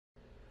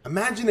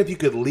Imagine if you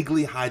could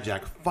legally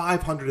hijack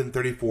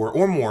 534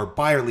 or more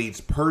buyer leads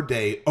per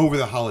day over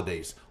the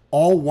holidays,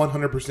 all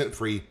 100%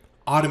 free,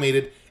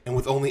 automated, and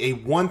with only a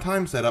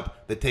one-time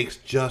setup that takes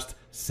just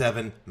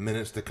 7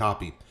 minutes to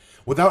copy,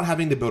 without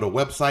having to build a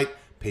website,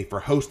 pay for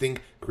hosting,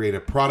 create a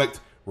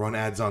product, run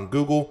ads on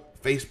Google,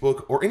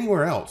 Facebook, or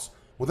anywhere else,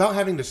 without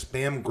having to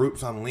spam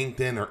groups on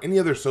LinkedIn or any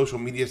other social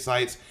media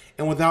sites,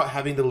 and without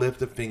having to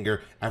lift a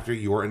finger after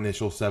your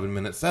initial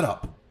 7-minute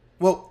setup.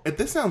 Well, if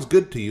this sounds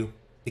good to you,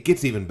 it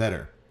gets even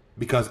better,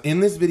 because in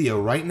this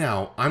video right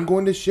now, I'm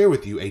going to share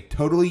with you a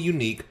totally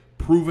unique,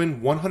 proven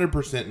 100%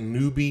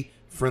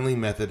 newbie-friendly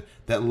method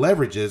that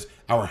leverages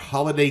our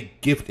holiday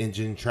gift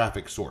engine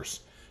traffic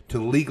source to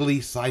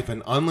legally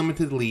siphon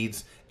unlimited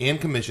leads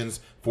and commissions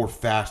for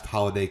fast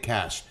holiday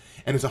cash.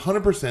 And it's a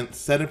 100%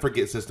 set and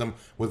forget system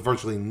with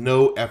virtually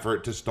no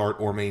effort to start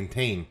or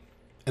maintain.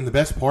 And the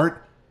best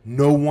part,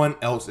 no one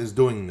else is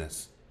doing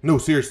this. No,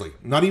 seriously,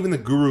 not even the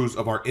gurus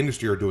of our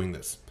industry are doing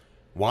this.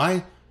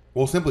 Why?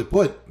 Well, simply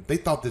put, they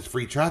thought this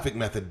free traffic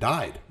method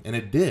died, and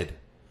it did.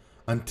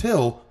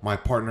 Until my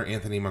partner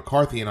Anthony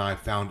McCarthy and I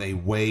found a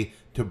way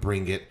to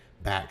bring it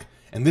back.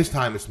 And this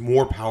time it's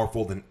more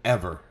powerful than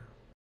ever.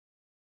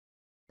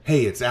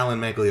 Hey, it's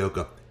Alan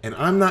Maglioka, and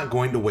I'm not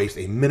going to waste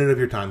a minute of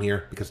your time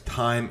here because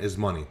time is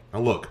money. Now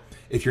look,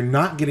 if you're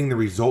not getting the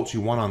results you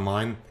want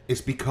online,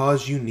 it's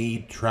because you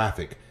need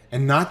traffic.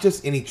 And not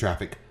just any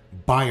traffic,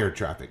 buyer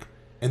traffic.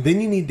 And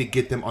then you need to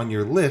get them on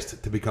your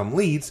list to become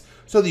leads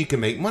so that you can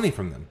make money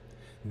from them.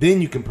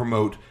 Then you can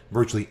promote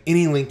virtually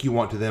any link you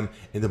want to them,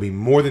 and they'll be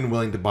more than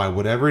willing to buy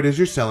whatever it is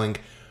you're selling,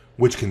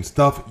 which can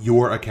stuff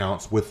your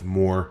accounts with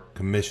more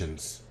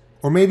commissions.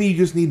 Or maybe you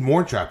just need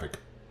more traffic.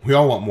 We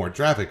all want more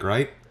traffic,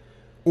 right?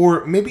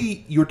 Or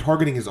maybe your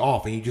targeting is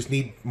off and you just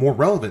need more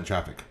relevant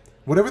traffic.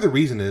 Whatever the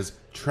reason is,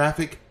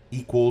 traffic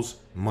equals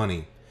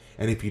money.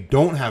 And if you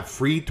don't have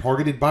free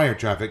targeted buyer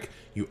traffic,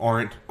 you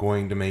aren't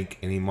going to make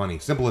any money.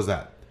 Simple as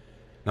that.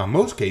 Now, in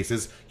most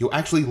cases, you'll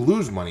actually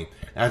lose money,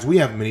 as we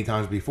have many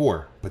times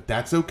before. But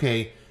that's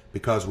okay,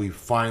 because we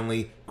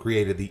finally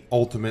created the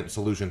ultimate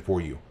solution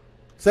for you.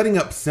 Setting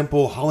up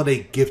simple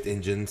holiday gift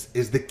engines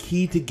is the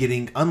key to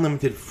getting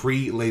unlimited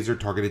free laser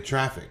targeted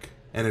traffic.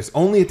 And it's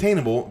only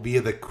attainable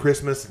via the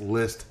Christmas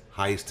List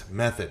Heist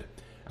method.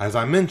 As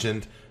I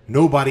mentioned,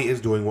 nobody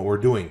is doing what we're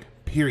doing,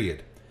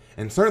 period.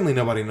 And certainly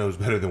nobody knows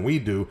better than we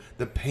do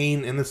the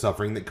pain and the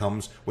suffering that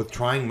comes with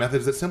trying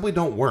methods that simply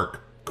don't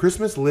work.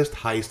 Christmas List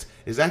Heist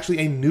is actually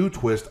a new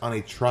twist on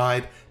a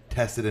tried,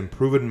 tested, and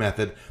proven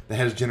method that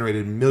has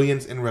generated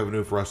millions in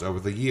revenue for us over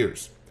the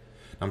years.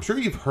 I'm sure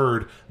you've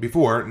heard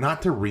before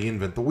not to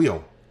reinvent the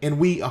wheel, and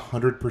we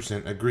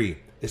 100% agree,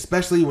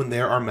 especially when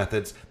there are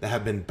methods that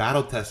have been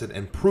battle tested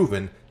and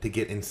proven to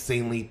get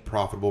insanely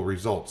profitable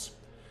results.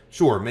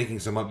 Sure, making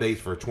some updates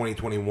for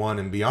 2021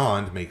 and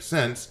beyond makes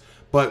sense,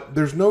 but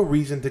there's no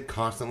reason to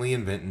constantly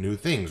invent new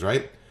things,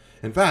 right?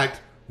 In fact,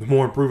 the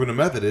more proven a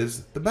method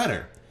is, the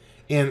better.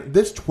 And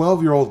this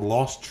 12-year-old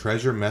lost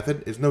treasure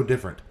method is no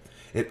different.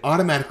 It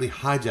automatically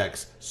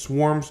hijacks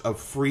swarms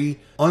of free,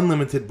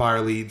 unlimited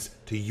buyer leads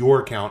to your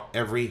account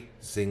every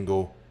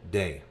single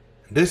day.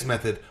 This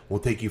method will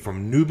take you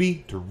from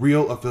newbie to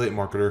real affiliate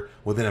marketer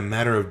within a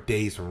matter of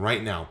days from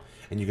right now.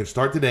 And you can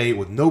start today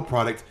with no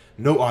product,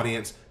 no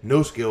audience,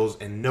 no skills,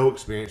 and no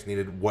experience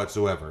needed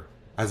whatsoever.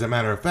 As a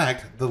matter of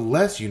fact, the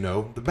less you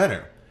know, the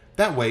better.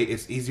 That way,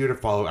 it's easier to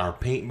follow our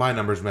paint by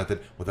numbers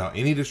method without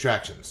any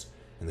distractions.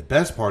 And the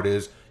best part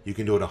is, you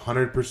can do it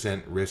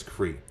 100%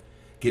 risk-free.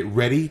 Get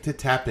ready to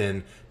tap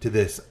in to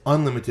this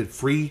unlimited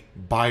free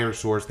buyer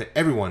source that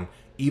everyone,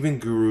 even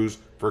gurus,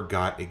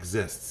 forgot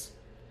exists.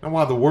 Now,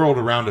 while the world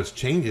around us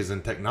changes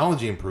and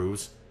technology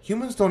improves,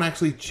 humans don't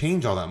actually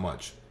change all that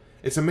much.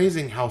 It's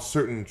amazing how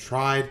certain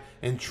tried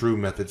and true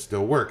methods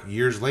still work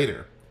years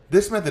later.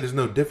 This method is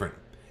no different.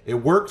 It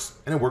works,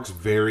 and it works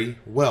very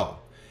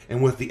well.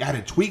 And with the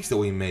added tweaks that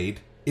we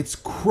made, it's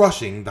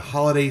crushing the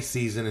holiday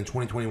season in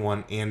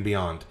 2021 and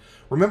beyond.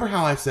 Remember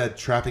how I said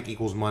traffic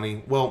equals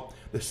money? Well,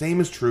 the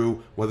same is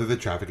true whether the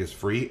traffic is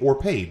free or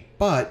paid,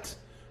 but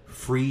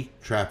free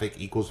traffic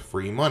equals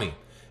free money.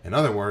 In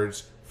other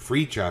words,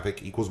 free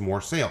traffic equals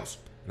more sales.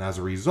 And as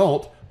a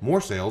result,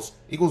 more sales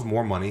equals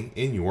more money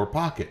in your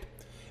pocket.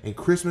 And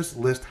Christmas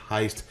List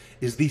Heist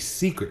is the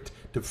secret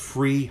to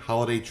free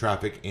holiday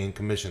traffic and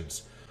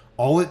commissions.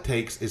 All it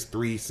takes is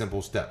 3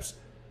 simple steps.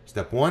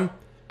 Step 1,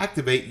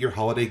 activate your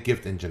holiday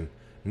gift engine.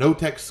 No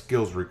tech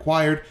skills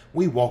required.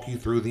 We walk you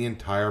through the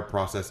entire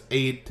process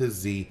A to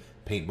Z,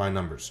 paint by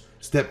numbers.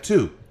 Step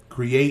 2,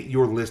 create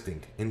your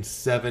listing in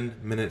 7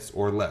 minutes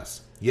or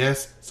less.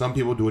 Yes, some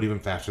people do it even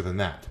faster than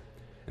that.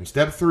 And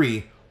step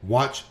 3,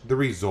 watch the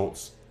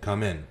results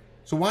come in.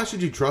 So why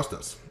should you trust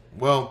us?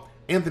 Well,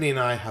 Anthony and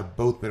I have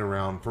both been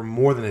around for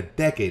more than a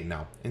decade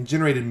now and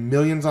generated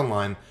millions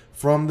online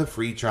from the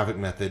free traffic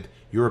method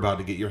you're about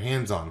to get your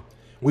hands on.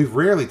 We've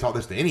rarely taught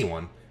this to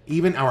anyone,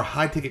 even our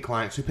high-ticket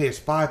clients who pay us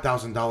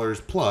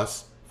 $5,000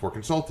 plus for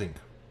consulting.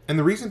 And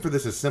the reason for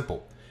this is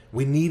simple.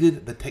 We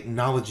needed the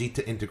technology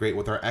to integrate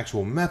with our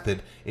actual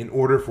method in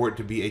order for it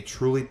to be a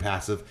truly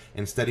passive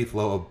and steady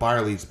flow of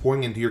buyer leads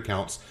pouring into your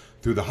accounts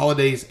through the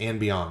holidays and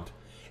beyond.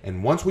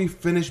 And once we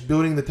finished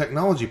building the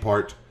technology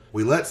part,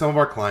 we let some of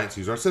our clients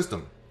use our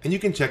system. And you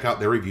can check out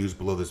their reviews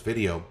below this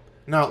video.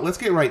 Now, let's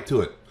get right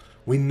to it.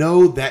 We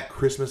know that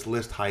Christmas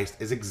List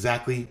Heist is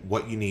exactly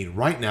what you need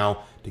right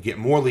now to get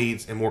more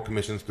leads and more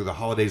commissions through the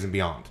holidays and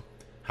beyond.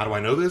 How do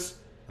I know this?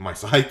 Am I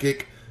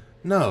psychic?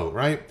 No,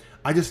 right?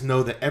 I just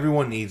know that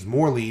everyone needs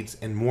more leads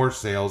and more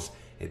sales.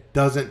 It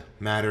doesn't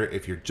matter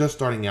if you're just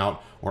starting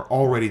out or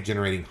already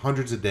generating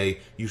hundreds a day,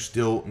 you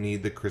still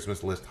need the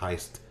Christmas List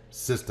Heist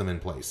system in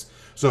place.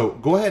 So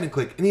go ahead and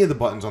click any of the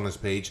buttons on this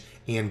page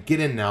and get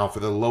in now for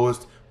the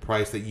lowest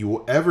price that you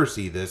will ever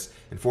see this,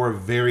 and for a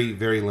very,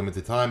 very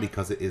limited time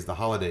because it is the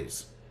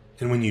holidays.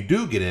 And when you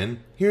do get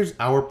in, here's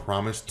our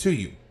promise to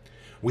you.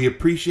 We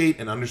appreciate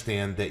and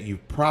understand that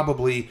you've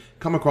probably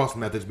come across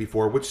methods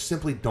before which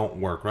simply don't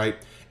work, right?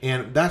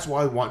 And that's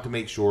why I want to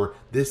make sure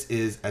this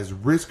is as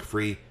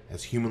risk-free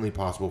as humanly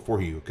possible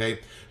for you, okay?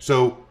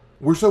 So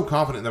we're so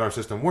confident that our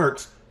system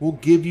works, we'll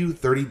give you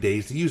 30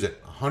 days to use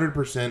it,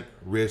 100%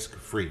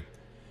 risk-free.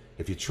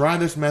 If you try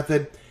this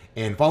method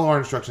and follow our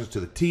instructions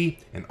to the T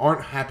and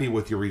aren't happy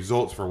with your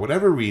results for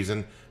whatever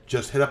reason,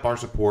 just hit up our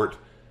support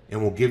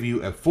and we'll give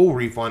you a full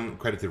refund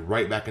credited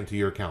right back into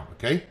your account,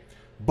 okay?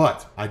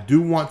 But I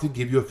do want to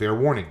give you a fair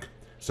warning.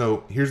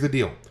 So here's the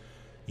deal.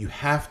 You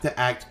have to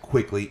act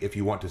quickly if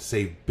you want to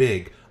save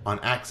big on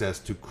access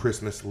to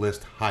Christmas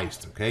List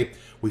Heist, okay?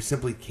 We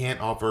simply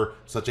can't offer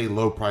such a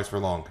low price for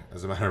long.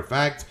 As a matter of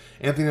fact,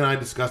 Anthony and I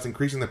discussed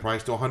increasing the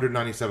price to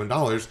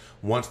 $197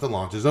 once the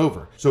launch is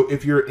over. So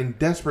if you're in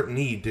desperate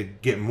need to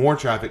get more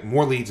traffic,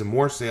 more leads, and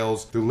more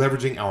sales through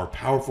leveraging our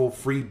powerful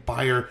free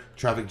buyer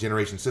traffic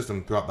generation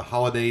system throughout the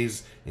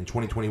holidays in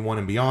 2021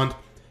 and beyond,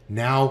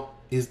 now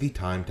is the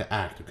time to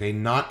act, okay?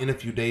 Not in a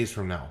few days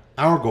from now.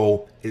 Our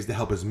goal is to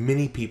help as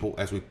many people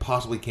as we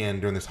possibly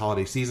can during this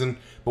holiday season,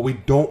 but we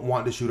don't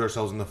want to shoot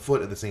ourselves in the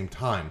foot at the same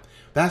time.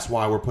 That's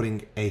why we're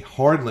putting a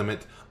hard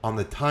limit on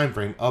the time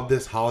frame of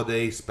this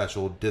holiday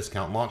special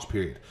discount launch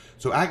period.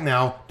 So act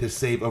now to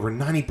save over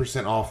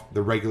 90% off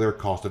the regular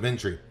cost of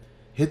entry.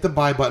 Hit the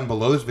buy button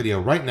below this video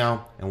right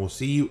now, and we'll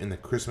see you in the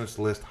Christmas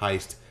List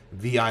Heist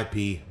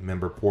VIP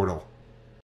member portal.